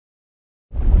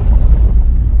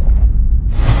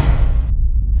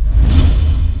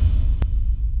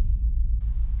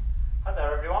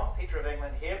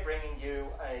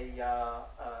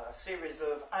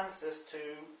answers to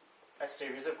a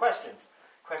series of questions.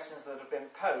 Questions that have been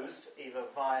posed either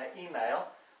via email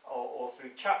or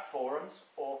through chat forums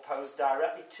or posed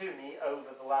directly to me over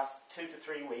the last 2 to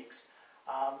 3 weeks.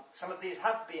 Some of these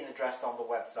have been addressed on the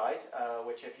website,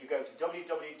 which if you go to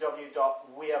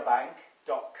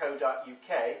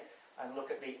www.wearebank.co.uk and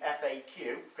look at the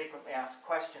FAQ, Frequently Asked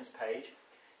Questions page,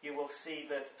 you will see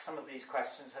that some of these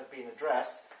questions have been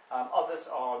addressed. Others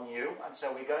are new, and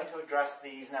so we're going to address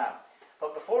these now.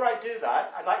 But before I do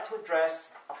that, I'd like to address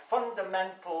a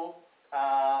fundamental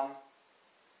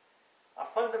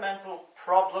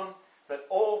problem that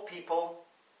all people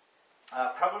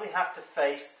probably have to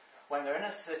face when they're in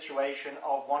a situation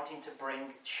of wanting to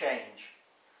bring change.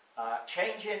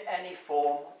 Change in any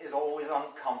form is always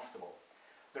uncomfortable.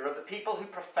 There are the people who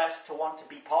profess to want to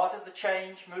be part of the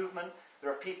change movement.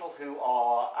 There are people who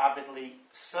are avidly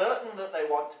certain that they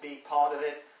want to be part of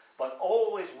it, but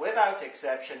always, without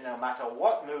exception, no matter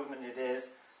what movement it is,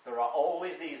 there are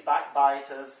always these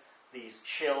backbiters, these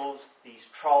shills, these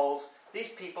trolls, these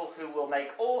people who will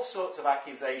make all sorts of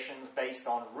accusations based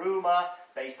on rumour,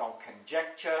 based on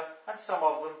conjecture, and some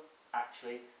of them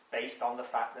actually based on the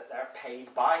fact that they're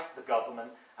paid by the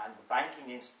government and the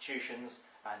banking institutions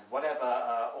and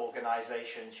whatever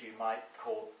organisations you might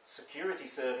call security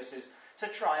services to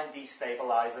try and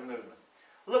destabilise a movement.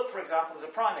 Look, for example, as a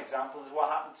prime example, is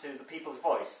what happened to the People's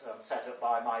Voice, set up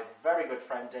by my very good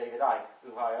friend David Icke,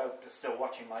 who I hope is still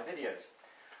watching my videos.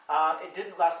 It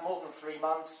didn't last more than 3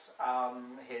 months.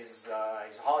 His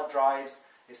hard drives,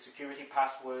 his security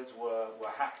passwords were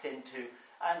hacked into,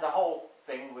 and the whole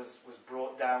thing was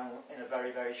brought down in a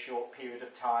very, very short period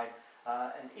of time.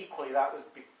 And equally, that was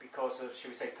because of, shall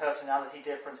we say, personality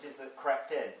differences that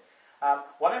crept in.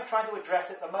 What I'm trying to address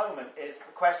at the moment is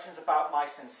the questions about my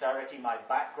sincerity, my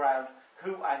background,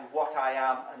 who and what I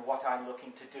am and what I'm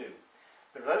looking to do.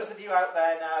 There are those of you out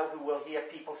there now who will hear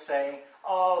people saying,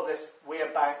 oh, this Weir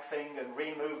Bank thing and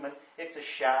re-movement, it's a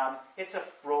sham, it's a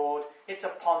fraud, it's a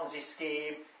Ponzi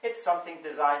scheme, it's something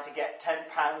designed to get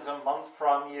 £10 a month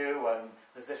from you, and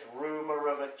there's this rumour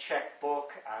of a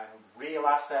chequebook and real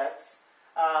assets.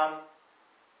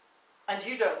 And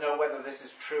you don't know whether this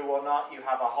is true or not. You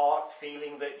have a heart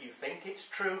feeling that you think it's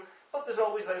true, but there's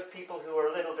always those people who are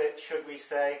a little bit, should we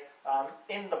say,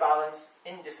 in the balance,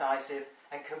 indecisive,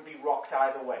 and can be rocked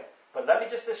either way. But let me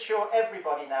just assure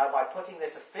everybody now, by putting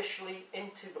this officially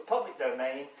into the public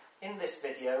domain in this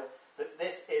video, that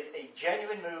this is a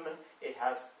genuine movement. It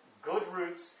has good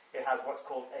roots, it has what's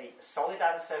called a solid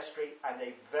ancestry, and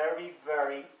a very,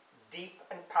 very deep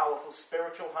and powerful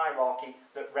spiritual hierarchy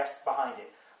that rests behind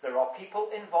it. There are people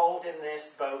involved in this,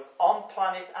 both on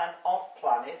planet and off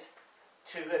planet,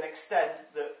 to an extent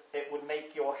that it would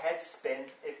make your head spin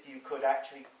if you could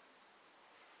actually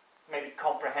maybe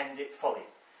comprehend it fully.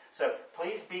 So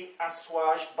please be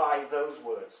assuaged by those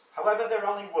words. However, they're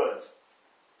only words.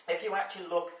 If you actually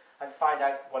look and find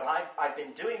out what I've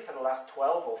been doing for the last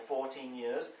 12 or 14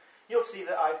 years, you'll see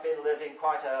that I've been living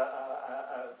quite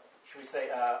shall we say,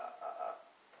 a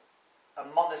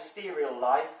monasterial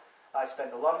life. I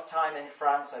spent a lot of time in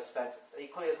France. I spent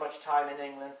equally as much time in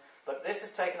England. But this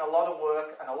has taken a lot of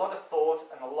work and a lot of thought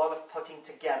and a lot of putting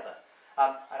together.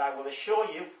 And I will assure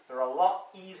you, there are a lot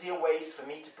easier ways for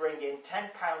me to bring in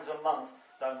 £10 a month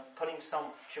than putting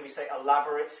some, shall we say,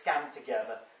 elaborate scam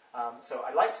together. So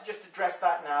I'd like to just address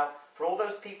that now. For all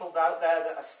those people out there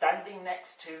that are standing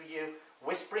next to you,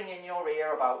 whispering in your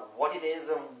ear about what it is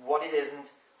and what it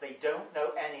isn't, they don't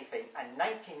know anything. And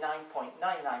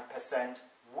 99.99%,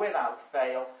 without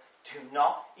fail, do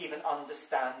not even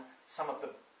understand some of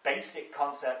the basic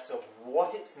concepts of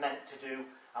what it's meant to do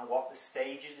and what the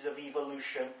stages of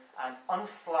evolution and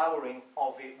unflowering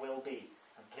of it will be.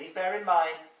 And please bear in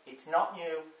mind, it's not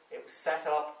new. It was set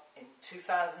up in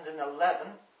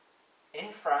 2011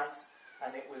 in France,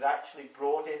 and it was actually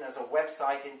brought in as a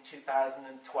website in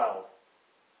 2012.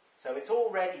 So it's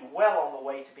already well on the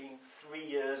way to being 3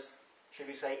 years, should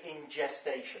we say, in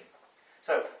gestation.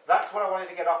 So that's what I wanted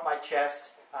to get off my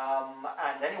chest.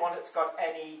 And anyone that's got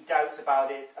any doubts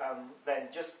about it, then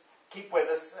just keep with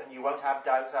us and you won't have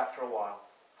doubts after a while.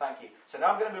 Thank you. So now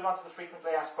I'm going to move on to the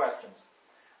frequently asked questions.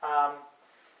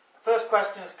 First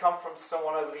question has come from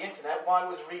someone over the internet. Why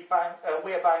was Weir Bank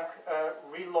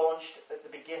relaunched at the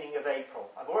beginning of April?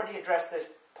 I've already addressed this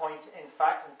point, in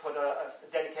fact, and put a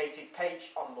dedicated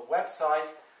page on the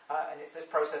website. And it's this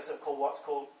process of what's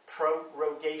called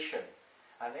prorogation.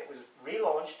 And it was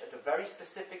relaunched at a very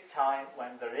specific time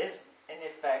when there is, in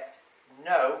effect,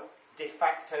 no de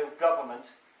facto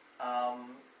government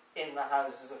in the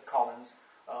Houses of Commons,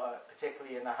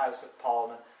 particularly in the House of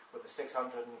Parliament, with the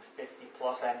 650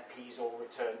 plus MPs all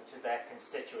returned to their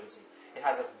constituency. It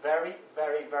has a very,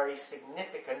 very, very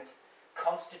significant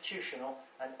constitutional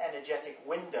and energetic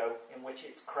window in which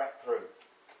it's crept through.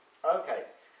 Okay,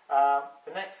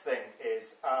 the next thing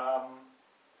is,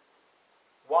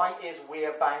 why is We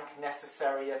a Bank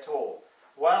necessary at all?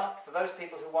 Well, for those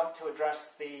people who want to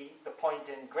address the point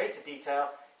in greater detail,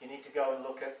 you need to go and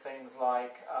look at things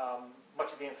like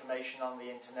much of the information on the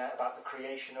internet about the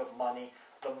creation of money,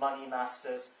 the money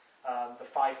masters, the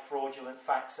 5 fraudulent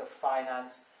facts of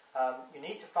finance. You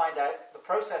need to find out the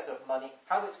process of money,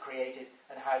 how it's created,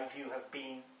 and how you have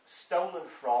been stolen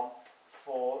from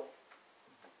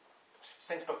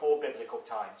since before biblical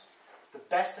times. The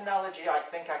best analogy I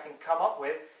think I can come up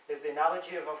with is the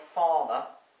analogy of a farmer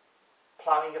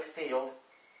ploughing a field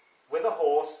with a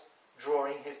horse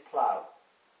drawing his plough.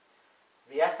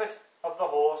 The effort of the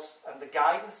horse and the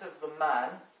guidance of the man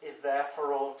is there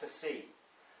for all to see.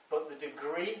 But the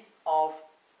degree of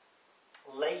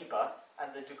labour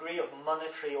and the degree of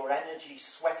monetary or energy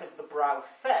sweat of the brow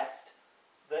theft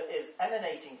that is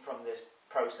emanating from this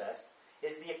process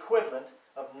is the equivalent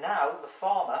of now the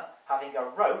farmer having a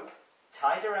rope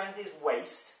tied around his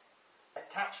waist,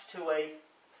 attached to a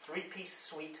 3-piece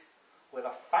suite with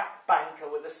a fat banker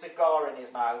with a cigar in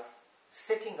his mouth,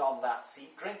 sitting on that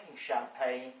seat, drinking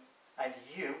champagne, and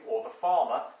you, or the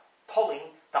farmer, pulling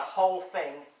the whole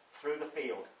thing through the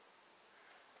field.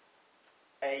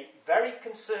 A very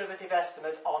conservative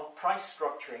estimate on price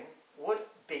structuring would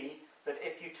be that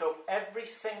if you took every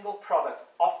single product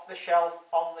off the shelf,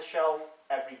 on the shelf,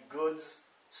 every goods,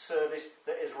 service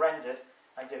that is rendered,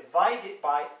 and divide it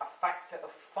by a factor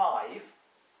of 5,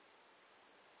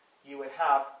 you would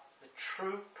have the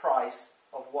true price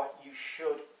of what you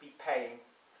should be paying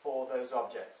for those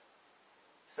objects.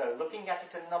 So looking at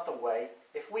it another way,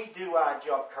 if we do our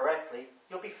job correctly,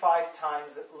 you'll be 5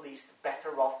 times at least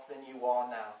better off than you are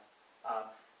now.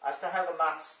 As to how the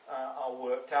maths are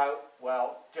worked out,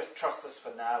 well, just trust us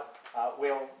for now.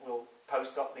 We'll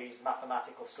post up these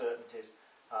mathematical certainties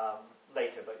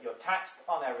later, but you're taxed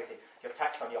on everything. You're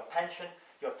taxed on your pension,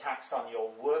 you're taxed on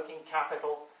your working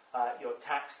capital, you're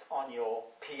taxed on your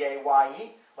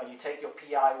PAYE. When you take your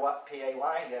PAYE,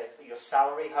 your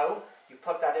salary home, you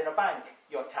put that in a bank,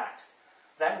 you're taxed.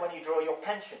 Then when you draw your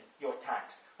pension, you're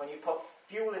taxed. When you put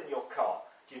fuel in your car,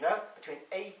 do you know, between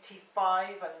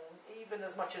 85 and even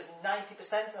as much as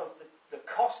 90% of the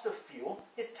cost of fuel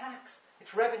is tax.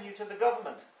 It's revenue to the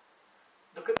government.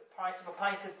 Look at the price of a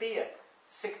pint of beer.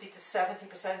 60 to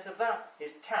 70% of that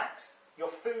is taxed. Your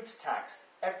food's taxed.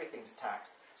 Everything's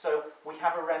taxed. So we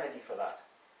have a remedy for that.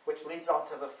 Which leads on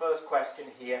to the first question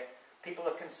here. People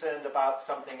are concerned about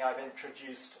something I've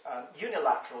introduced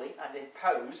unilaterally and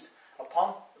imposed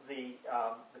upon the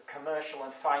commercial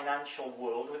and financial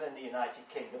world within the United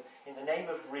Kingdom in the name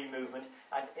of removement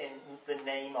and in the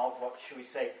name of, what should we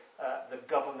say, the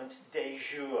government de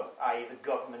jure, i.e. the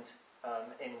government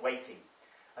in waiting.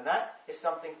 And that is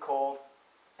something called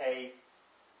a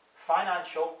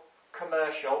financial,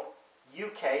 commercial,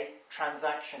 UK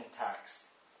transaction tax.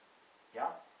 Yeah?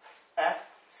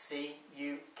 FCUKT,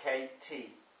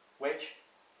 which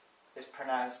is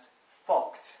pronounced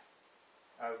fucked.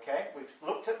 Okay, we've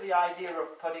looked at the idea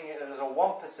of putting it as a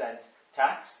 1%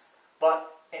 tax,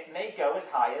 but it may go as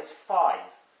high as 5%,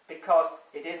 because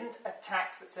it isn't a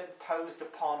tax that's imposed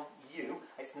upon you.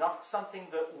 It's not something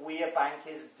that We a Bank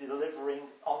is delivering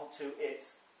onto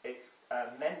its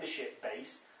membership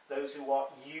base, those who are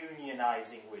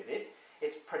unionising with it.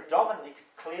 It's predominantly, to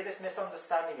clear this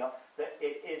misunderstanding up, that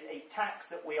it is a tax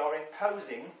that we are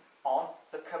imposing on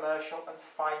the commercial and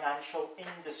financial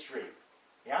industry.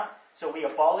 Yeah? So we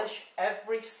abolish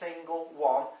every single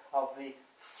one of the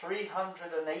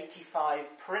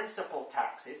 385 principal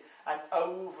taxes and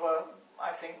over,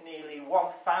 I think, nearly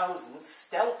 1,000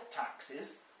 stealth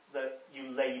taxes that you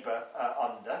labour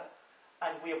under,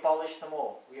 and we abolish them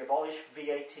all. We abolish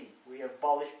VAT, we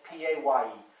abolish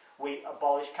PAYE, we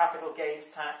abolish capital gains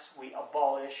tax, we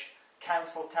abolish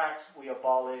council tax, we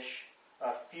abolish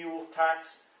fuel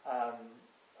tax,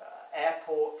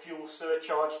 airport fuel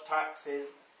surcharge taxes.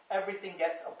 Everything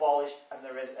gets abolished, and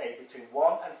there is a between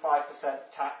 1 and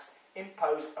 5% tax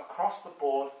imposed across the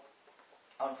board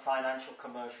on financial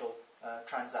commercial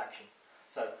transactions.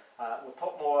 So we'll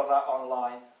put more of that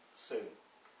online soon.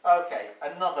 Okay,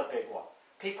 another big one.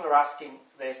 People are asking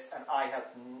this, and I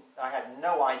had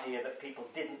no idea that people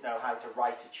didn't know how to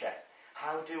write a cheque.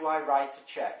 How do I write a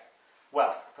cheque?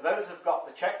 Well, for those who've got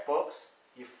the chequebooks,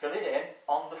 you fill it in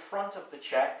on the front of the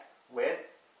cheque with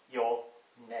your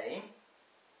name,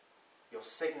 your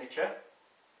signature,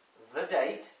 the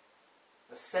date,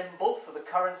 the symbol for the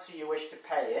currency you wish to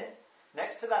pay in.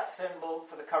 Next to that symbol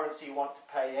for the currency you want to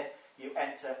pay in, you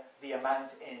enter the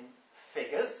amount in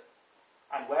figures.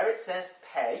 And where it says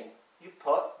pay, you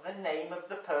put the name of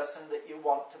the person that you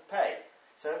want to pay.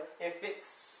 So if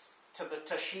it's to the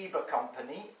Toshiba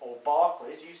company or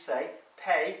Barclays, you say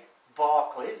pay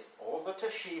Barclays or the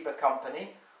Toshiba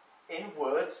company in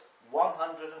words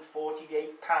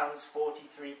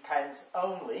 £148.43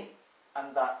 only,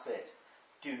 and that's it.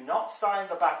 Do not sign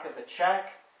the back of the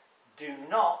cheque. Do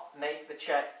not make the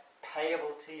cheque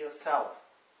payable to yourself.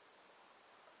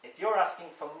 If you're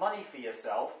asking for money for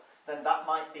yourself, then that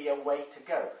might be a way to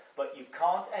go. But you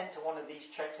can't enter one of these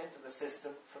cheques into the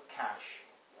system for cash.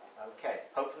 Okay,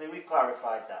 hopefully we've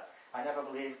clarified that. I never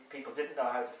believed people didn't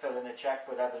know how to fill in a cheque,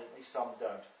 but evidently some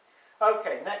don't.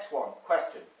 Okay, next one.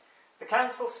 Question. The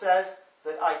council says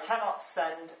that I cannot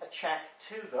send a cheque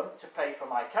to them to pay for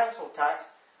my council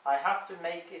tax. I have to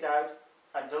make it out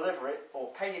and deliver it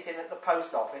or pay it in at the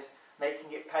post office,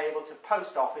 making it payable to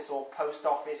post office or post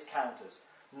office counters.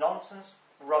 Nonsense,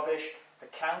 rubbish. The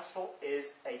council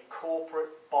is a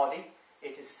corporate body.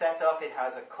 It is set up, it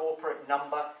has a corporate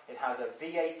number, it has a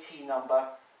VAT number,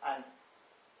 and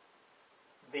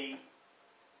the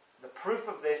proof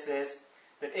of this is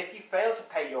that if you fail to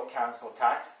pay your council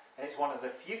tax, and it's one of the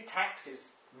few taxes,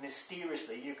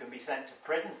 mysteriously, you can be sent to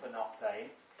prison for not paying,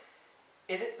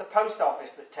 is it the post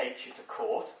office that takes you to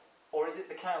court, or is it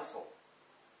the council?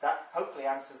 That hopefully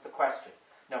answers the question.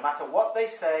 No matter what they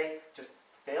say, just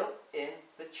fill in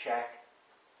the cheque,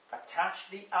 attach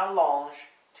the allonge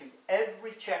to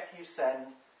every cheque you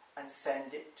send, and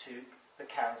send it to the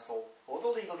council or the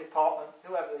legal department,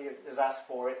 whoever has asked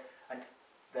for it, and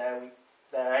there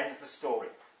ends the story.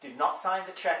 Do not sign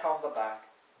the cheque on the back.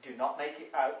 Do not make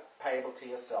it out payable to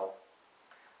yourself.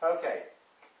 Okay,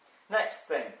 next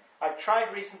thing. I've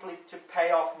tried recently to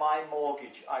pay off my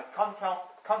mortgage. I've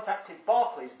contacted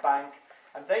Barclays Bank,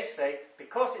 and they say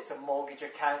because it's a mortgage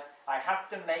account, I have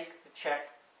to make the cheque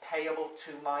payable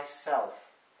to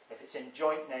myself. If it's in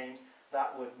joint names,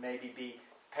 that would maybe be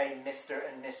paying Mr.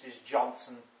 and Mrs.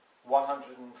 Johnson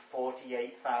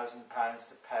 £148,000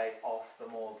 to pay off the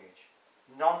mortgage.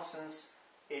 Nonsense.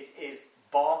 It is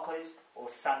Barclays or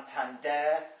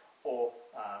Santander or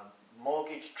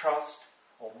Mortgage Trust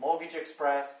or Mortgage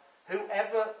Express,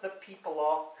 whoever the people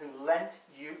are who lent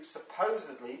you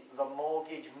supposedly the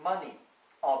mortgage money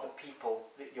are the people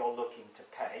that you're looking to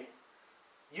pay.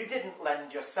 You didn't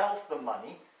lend yourself the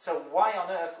money, so why on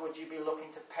earth would you be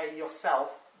looking to pay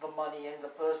yourself the money in the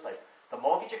first place? The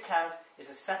mortgage account is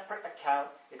a separate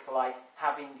account. It's like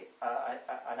having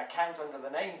an account under the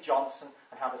name Johnson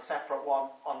and have a separate one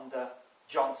under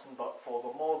Johnson, but for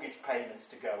the mortgage payments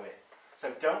to go in.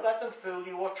 So don't let them fool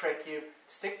you or trick you.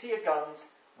 Stick to your guns.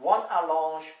 One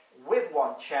allonge with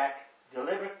one cheque,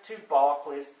 delivered to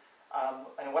Barclays.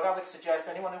 And what I would suggest,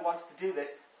 anyone who wants to do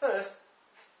this, first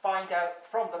find out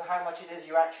from them how much it is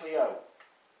you actually owe.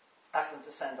 Ask them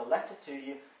to send a letter to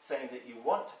you saying that you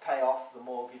want to pay off the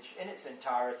mortgage in its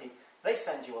entirety. They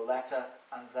send you a letter,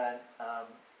 and then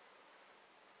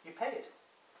you pay it.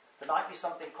 There might be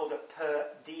something called a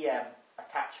per diem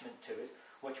attachment to it,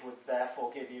 which would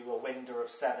therefore give you a window of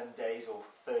 7 days or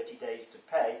 30 days to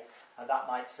pay, and that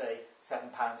might say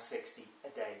 £7.60 a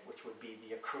day, which would be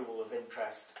the accrual of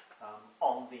interest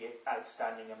on the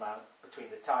outstanding amount between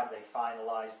the time they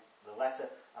finalise the letter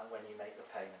and when you make the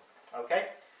payment. Okay?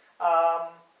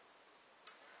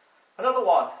 Another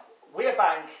one.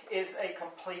 WearBank is a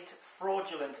complete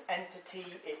fraudulent entity.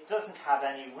 It doesn't have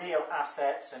any real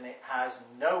assets and it has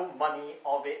no money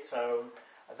of its own,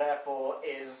 therefore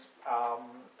is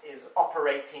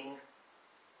operating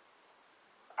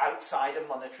outside a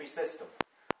monetary system.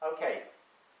 Okay.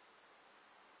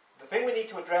 The thing we need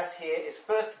to address here is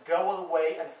first go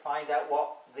away and find out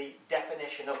what the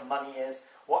definition of money is,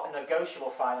 what a negotiable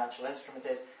financial instrument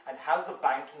is, and how the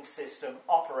banking system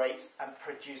operates and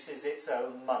produces its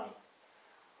own money.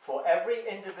 For every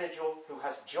individual who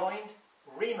has joined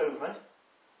ReMovement,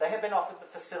 they have been offered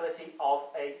the facility of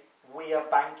a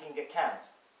WearBanking account.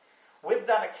 With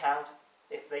that account,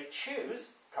 if they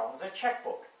choose, comes a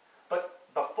checkbook. But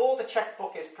before the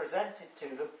checkbook is presented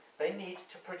to them, they need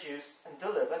to produce and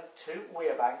deliver to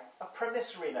WearBank a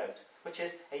promissory note, which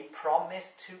is a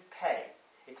promise to pay.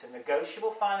 It's a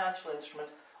negotiable financial instrument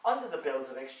under the Bills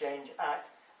of Exchange Act,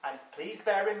 and please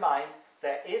bear in mind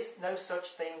there is no such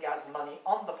thing as money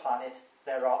on the planet.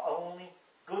 There are only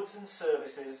goods and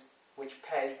services which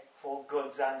pay for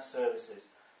goods and services.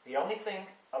 The only thing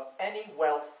of any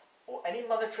wealth or any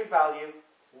monetary value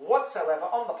whatsoever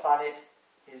on the planet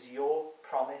is your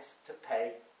promise to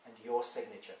pay and your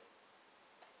signature.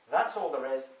 That's all there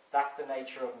is. That's the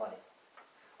nature of money.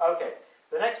 Okay,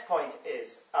 the next point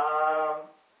is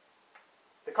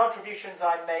the contributions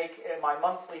I make in my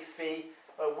monthly fee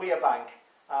at We Are Bank.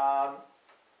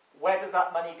 Where does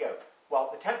that money go? Well,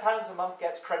 the £10 a month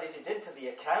gets credited into the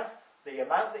account. The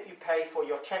amount that you pay for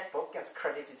your chequebook gets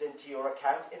credited into your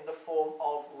account in the form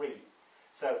of RE.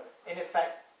 So, in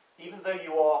effect, even though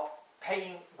you are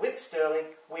paying with sterling,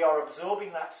 we are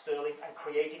absorbing that sterling and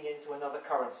creating into another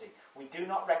currency. We do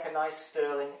not recognise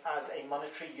sterling as a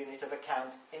monetary unit of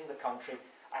account in the country,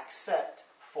 except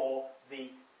for the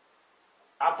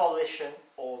abolition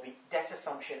or the debt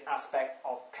assumption aspect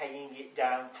of paying it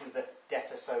down to the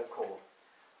debtor, so-called.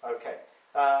 Okay.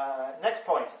 Next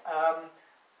point.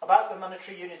 About the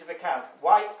monetary unit of account.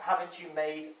 Why haven't you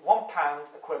made £1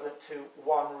 equivalent to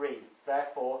 1 RE?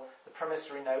 Therefore, the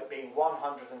promissory note being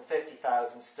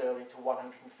 150,000 sterling to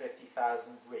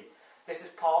 150,000 RE. This is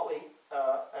partly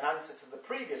an answer to the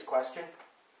previous question.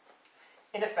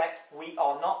 In effect, we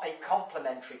are not a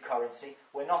complementary currency.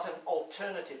 We're not an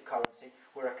alternative currency.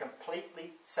 We're a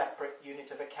completely separate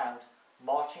unit of account,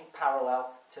 marching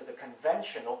parallel to the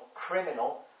conventional,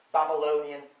 criminal,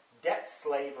 Babylonian, debt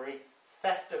slavery,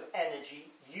 theft of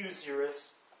energy, usurious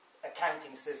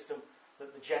accounting system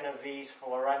that the Genovese,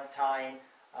 Florentine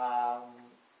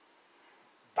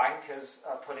bankers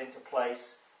put into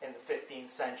place in the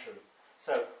 15th century.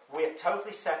 So we're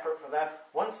totally separate from them.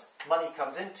 Once money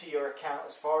comes into your account,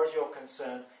 as far as you're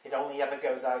concerned, it only ever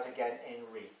goes out again in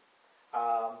RE.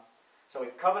 So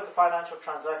we've covered the financial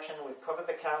transaction, we've covered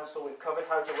the council, we've covered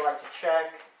how to write a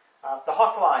cheque. The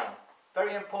hotline,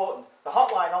 very important. The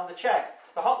hotline on the cheque.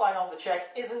 The hotline on the cheque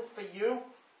isn't for you,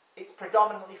 it's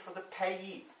predominantly for the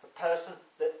payee, the person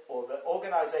that, or the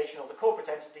organisation or the corporate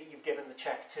entity you've given the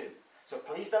cheque to. So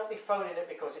please don't be phoning it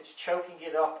because it's choking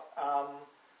it up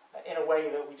in a way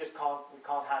that we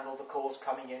can't handle the calls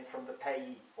coming in from the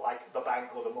payee, like the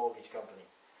bank or the mortgage company.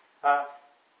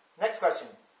 Next question.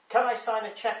 Can I sign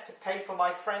a cheque to pay for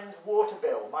my friend's water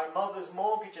bill, my mother's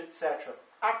mortgage, etc.?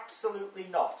 Absolutely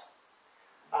not.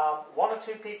 One or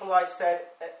two people I said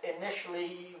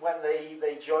initially when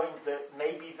they joined that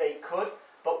maybe they could,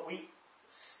 but we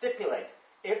stipulate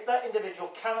if that individual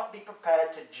cannot be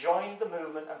prepared to join the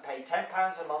movement and pay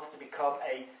 £10 a month to become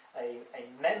a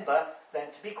member,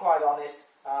 then to be quite honest,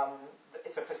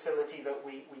 it's a facility that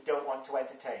we don't want to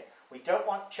entertain. We don't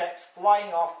want cheques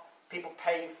flying off, people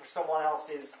paying for someone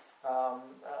else's,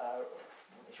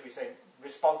 should we say,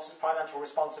 financial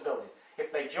responsibilities.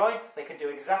 If they join, they can do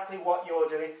exactly what you're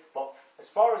doing, but as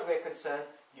far as we're concerned,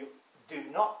 you do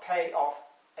not pay off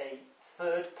a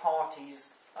third party's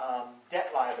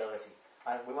debt liability.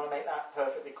 And we want to make that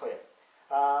perfectly clear.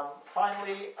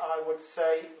 Finally, I would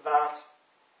say that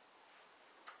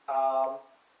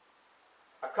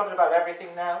I've covered about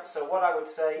everything now. So what I would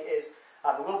say is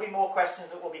there will be more questions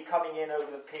that will be coming in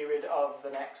over the period of the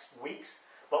next weeks.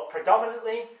 But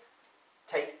predominantly,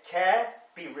 take care,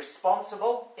 be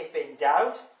responsible. If in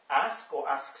doubt, ask or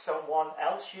ask someone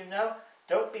else you know.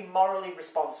 Don't be morally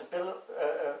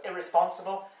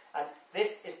irresponsible. And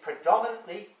this is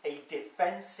predominantly a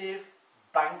defensive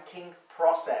banking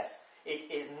process.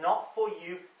 It is not for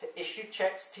you to issue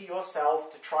checks to yourself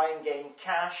to try and gain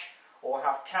cash or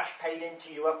have cash paid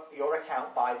into your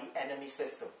account by the enemy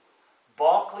system.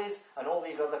 Barclays and all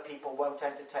these other people won't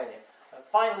entertain it. And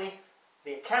finally,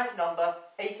 the account number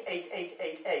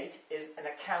 88888 is an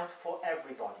account for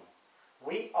everybody.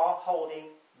 We are holding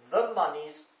the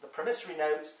monies, the promissory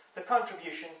notes, the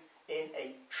contributions in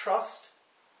a trust,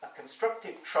 a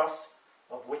constructive trust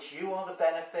of which you are the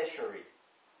beneficiary.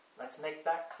 Let's make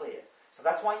that clear. So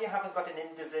that's why you haven't got an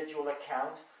individual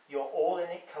account. You're all in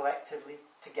it collectively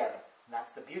together. And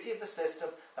that's the beauty of the system.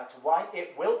 That's why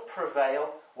it will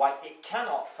prevail, why it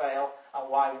cannot fail,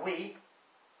 and why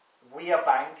we are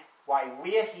bank, why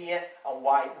we're here, and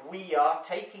why we are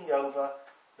taking over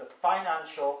the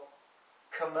financial,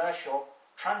 commercial,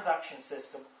 transaction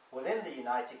system within the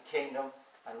United Kingdom.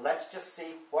 And let's just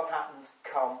see what happens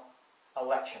come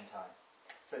election time.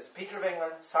 So it's Peter of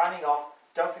England signing off.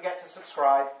 Don't forget to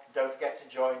subscribe. Don't forget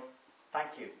to join.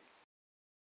 Thank you.